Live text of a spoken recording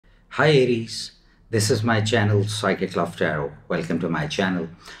Hi Aries, this is my channel Psychic Love Tarot. Welcome to my channel.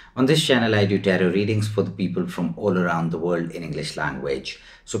 On this channel I do tarot readings for the people from all around the world in English language.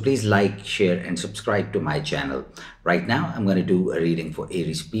 So please like, share and subscribe to my channel. Right now I'm going to do a reading for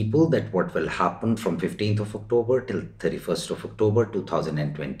Aries people, that what will happen from 15th of October till 31st of October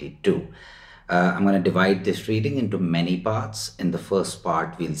 2022. I'm going to divide this reading into many parts. In the first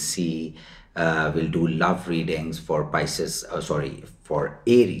part, we'll do love readings for for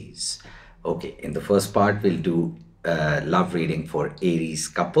Aries. Okay, in the first part, we'll do love reading for Aries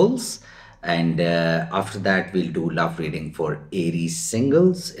couples. And after that, we'll do love reading for Aries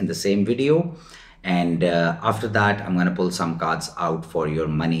singles in the same video. And after that, I'm going to pull some cards out for your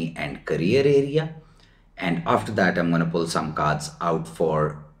money and career area. And after that, I'm going to pull some cards out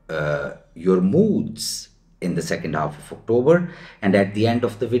for your moods in the second half of October. And at the end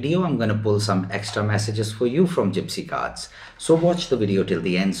of the video, I'm going to pull some extra messages for you from Gypsy cards. So watch the video till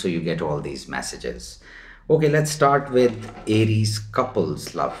the end so you get all these messages. Okay, let's start with Aries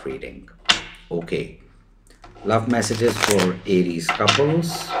couples love reading. Okay, love messages for Aries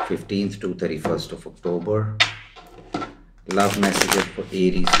couples, 15th to 31st of October. Love messages for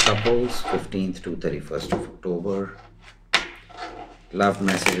Aries couples, 15th to 31st of October. Love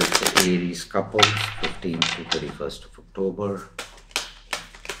messages for Aries couples, 15th to 31st of October.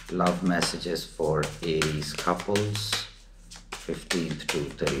 Love messages for Aries couples, 15th to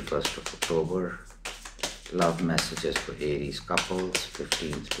 31st of October. Love messages for Aries couples,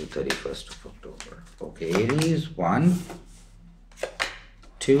 15th to 31st of October. Okay, Aries, 1,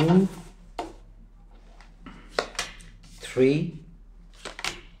 2, 3,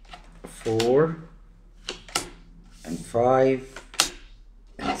 4, and 5,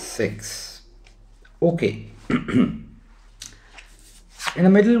 and 6. Okay. In the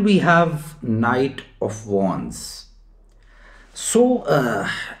middle we have Knight of Wands. So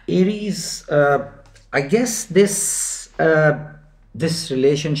Aries, I guess this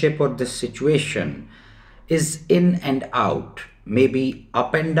relationship or this situation is in and out, maybe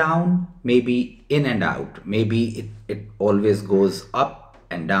up and down, maybe in and out, maybe it always goes up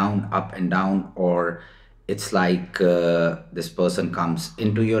and down, or it's like this person comes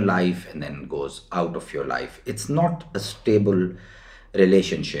into your life and then goes out of your life. It's not a stable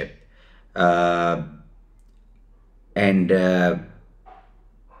relationship. And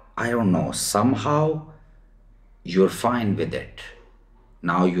I don't know, somehow you're fine with it.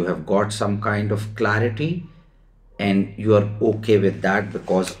 Now you have got some kind of clarity and you are okay with that,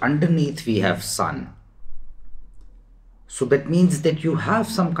 because underneath we have Sun. So that means that you have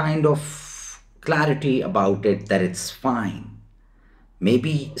some kind of clarity about it, that it's fine.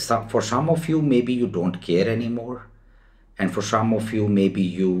 Maybe for some of you, maybe you don't care anymore. And for some of you, maybe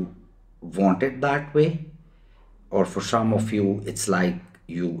you want it that way. Or for some of you, it's like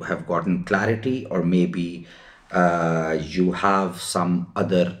you have gotten clarity, or maybe you have some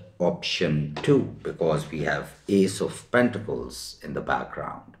other option too, because we have Ace of Pentacles in the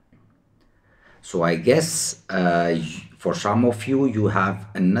background. So I guess for some of you, you have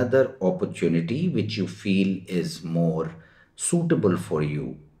another opportunity which you feel is more suitable for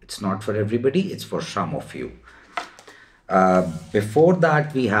you. It's not for everybody, it's for some of you. Before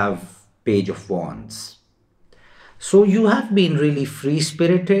that, we have Page of Wands. So you have been really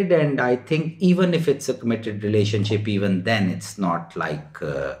free-spirited, and I think even if it's a committed relationship, even then it's not like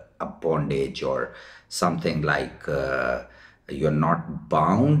a bondage or something, like you're not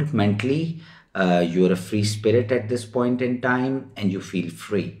bound mentally. You're a free spirit at this point in time, and you feel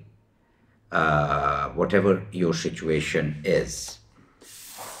free, whatever your situation is.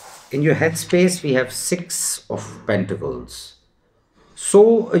 In your headspace, we have 6 of Pentacles.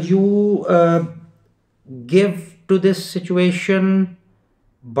 So you give to this situation,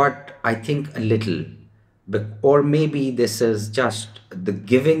 but I think a little, or maybe this is just the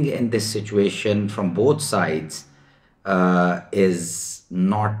giving in this situation from both sides is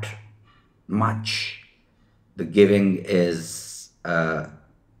not much. The giving is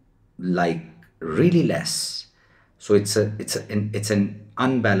like really less. So it's an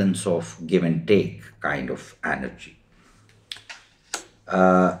unbalance of give and take kind of energy.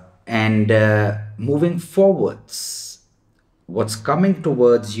 And moving forwards, what's coming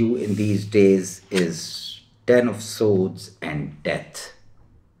towards you in these days is 10 of Swords and Death.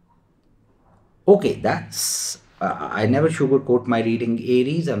 Okay, that's I never sugarcoat my reading,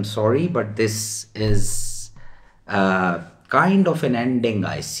 Aries. I'm sorry, but this is kind of an ending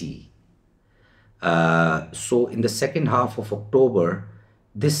I see. So in the second half of October,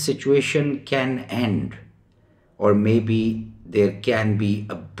 this situation can end, or maybe there can be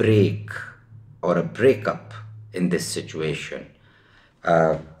a break or a breakup in this situation.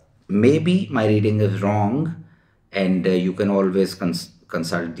 maybe my reading is wrong, and you can always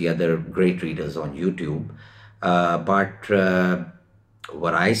consult the other great readers on YouTube. But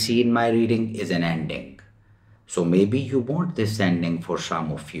what I see in my reading is an ending. So maybe you want this ending for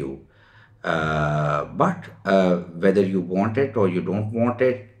some of you. But whether you want it or you don't want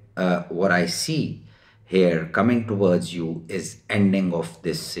it, what I see here coming towards you is ending of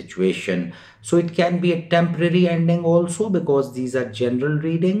this situation. So it can be a temporary ending also, because these are general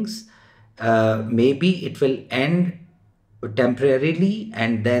readings. Maybe it will end temporarily,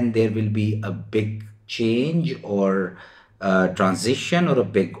 and then there will be a big change or transition or a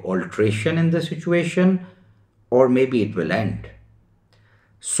big alteration in the situation, or maybe it will end.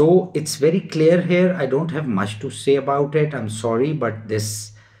 So it's very clear here. I don't have much to say about it. I'm sorry, but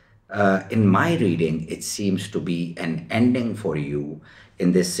this, in my reading, it seems to be an ending for you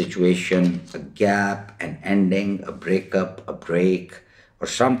in this situation, a gap, an ending, a breakup, a break, or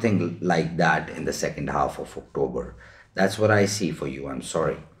something like that in the second half of October. That's what I see for you. I'm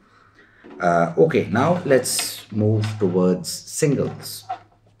sorry. Okay, now let's move towards singles.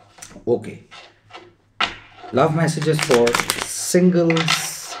 Okay. Love messages for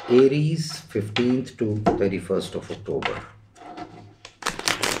singles, Aries, 15th to 31st of October.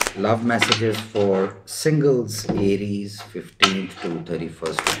 Love messages for singles, Aries, 15th to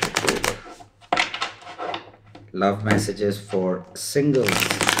 31st of October. Love messages for singles,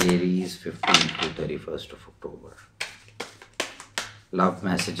 Aries, 15th to 31st of October. Love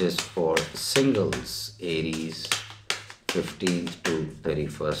messages for singles, Aries, 15th to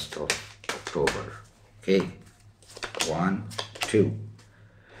 31st of October. Okay, 1, 2.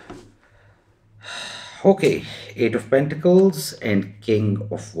 Okay, Eight of Pentacles and King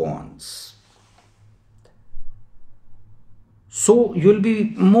of Wands. So you'll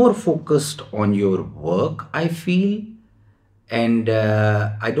be more focused on your work, I feel, and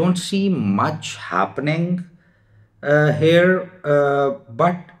I don't see much happening here,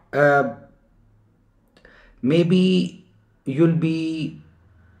 but maybe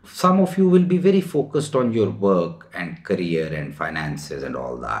some of you will be very focused on your work and career and finances and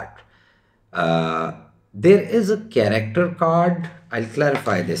all that. There is a character card. I'll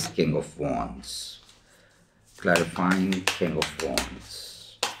clarify this King of Wands. Clarifying King of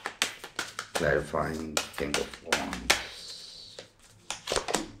Wands. Clarifying King of Wands.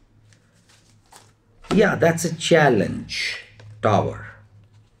 Yeah, that's a challenge. Tower.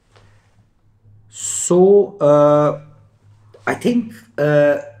 So I think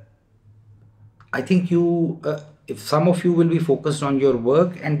you, if some of you will be focused on your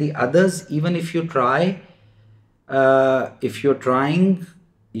work, and the others, even if you try, if you're trying,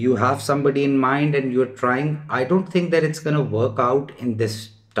 you have somebody in mind and you're trying, I don't think that it's going to work out in this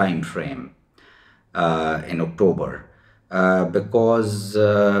time frame in October, because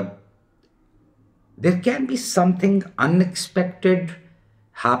there can be something unexpected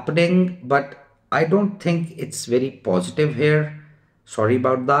happening, but I don't think it's very positive here. Sorry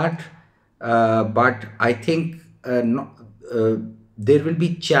about that. But I think there will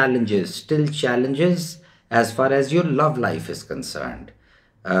be challenges, still challenges as far as your love life is concerned.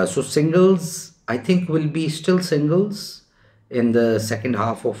 So singles, I think, will be still singles in the second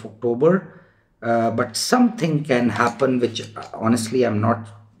half of October. But something can happen, which honestly I'm not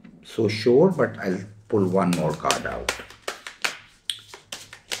so sure, but I'll pull one more card out.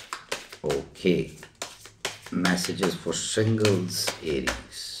 Okay. Messages for singles,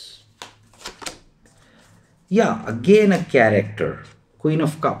 Aries. Yeah, again a character, Queen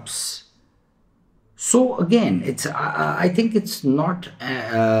of Cups. So again, it's I think it's not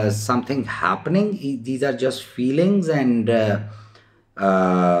something happening. These are just feelings, and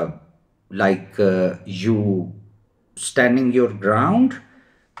you standing your ground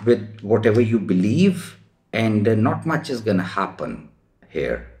with whatever you believe, and not much is gonna happen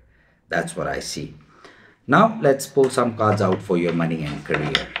here. That's what I see. Now let's pull some cards out for your money and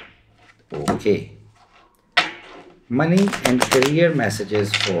career. Okay. Money and career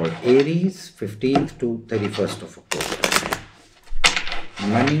messages for Aries, 15th to 31st of October.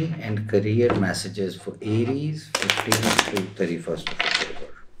 Money and career messages for Aries, 15th to 31st of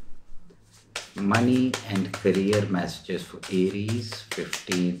October. Money and career messages for Aries,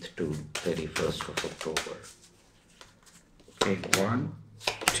 15th to 31st of October. Okay, 1,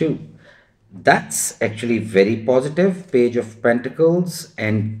 2. That's actually very positive. Page of Pentacles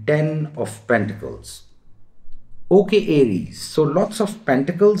and 10 of Pentacles. Okay, Aries. So lots of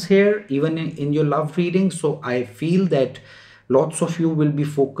pentacles here, even in your love reading. So I feel that lots of you will be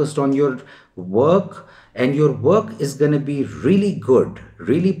focused on your work, and your work is going to be really good,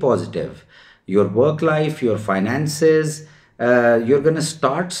 really positive. Your work life, your finances, You're going to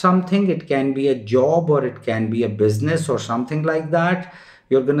start something. It can be a job or it can be a business or something like that.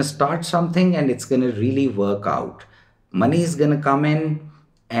 You're going to start something and it's going to really work out. Money is going to come in,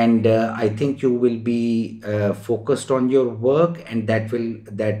 and I think you will be focused on your work, and that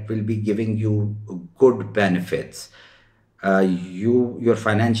will be giving you good benefits. Your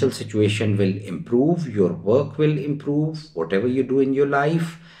financial situation will improve, your work will improve, whatever you do in your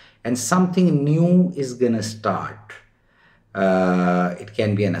life, and something new is gonna start. It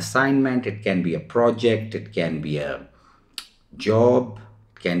can be an assignment, it can be a project, it can be a job,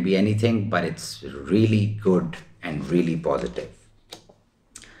 it can be anything, but it's really good and really positive.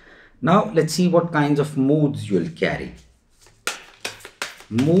 Now let's see what kinds of moods you'll carry.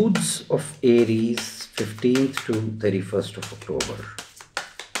 Moods of Aries, 15th to 31st of October.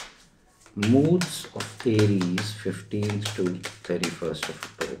 Moods of Aries, 15th to 31st of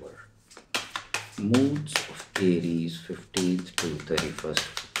October. Moods of Aries, 15th to 31st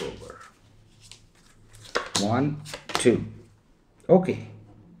of October. 1, 2. Okay.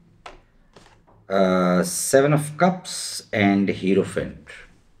 Seven of Cups and Hierophant.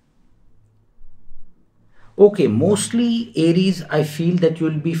 Okay, mostly Aries, I feel that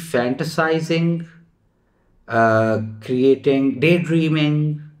you'll be fantasizing, creating,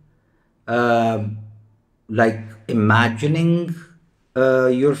 daydreaming, like imagining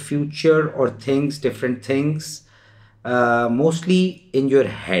your future or things, different things, mostly in your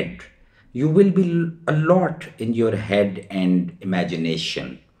head. You will be a lot in your head and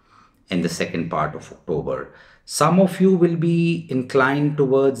imagination in the second part of October. Some of you will be inclined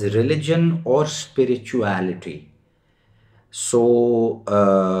towards religion or spirituality. So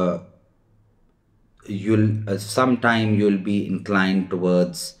you'll sometime you'll be inclined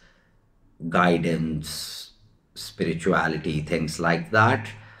towards guidance, spirituality, things like that,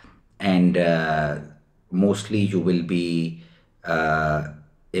 and mostly you will be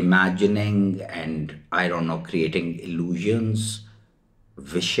imagining and, I don't know, creating illusions,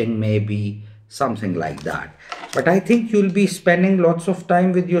 wishing, maybe something like that. But I think you'll be spending lots of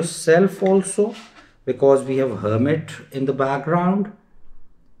time with yourself also, because we have Hermit in the background,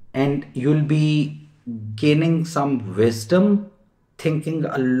 and you'll be gaining some wisdom, thinking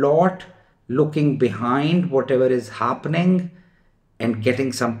a lot, looking behind whatever is happening and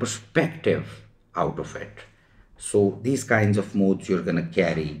getting some perspective out of it. So these kinds of moods you're going to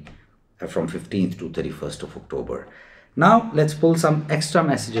carry from 15th to 31st of October. Now let's pull some extra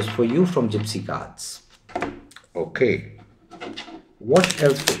messages for you from Gypsy cards. Okay. What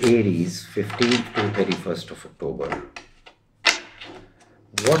else for Aries, 15th to 31st of October?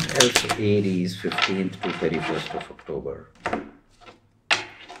 What else for Aries, 15th to 31st of October?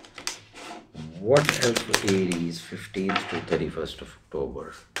 What else for Aries, 15th to 31st of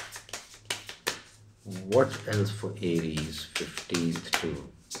October? What else for Aries, 15th to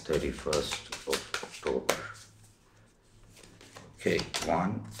 31st of October? Okay,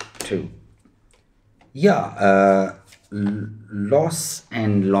 1, 2. Yeah, loss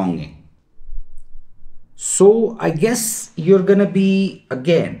and longing. So I guess you're gonna be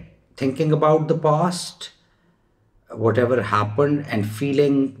again thinking about the past, whatever happened, and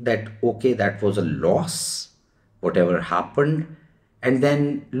feeling that okay, that was a loss, whatever happened, and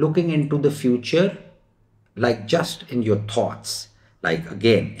then looking into the future, like just in your thoughts, like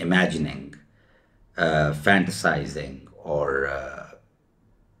again imagining, fantasizing, or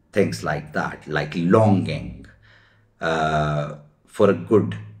things like that, like longing for a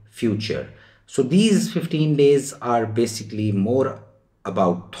good future. So these 15 days are basically more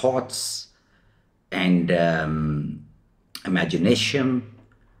about thoughts and imagination,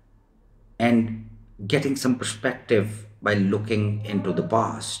 and getting some perspective by looking into the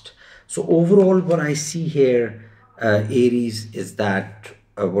past. So overall, what I see here, Aries, is that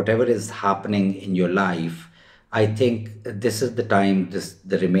whatever is happening in your life, I think this is the time,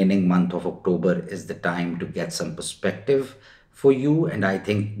 the remaining month of October is the time to get some perspective for you. And I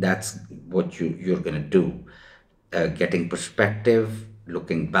think that's what you're going to do. Getting perspective,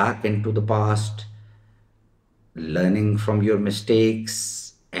 looking back into the past, learning from your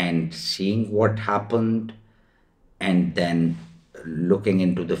mistakes and seeing what happened, and then looking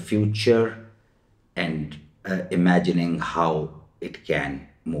into the future and imagining how it can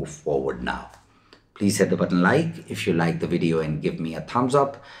move forward now. Please hit the button like if you like the video and give me a thumbs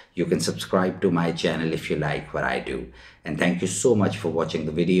up. You can subscribe to my channel if you like what I do. And thank you so much for watching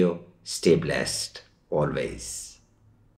the video. Stay blessed always.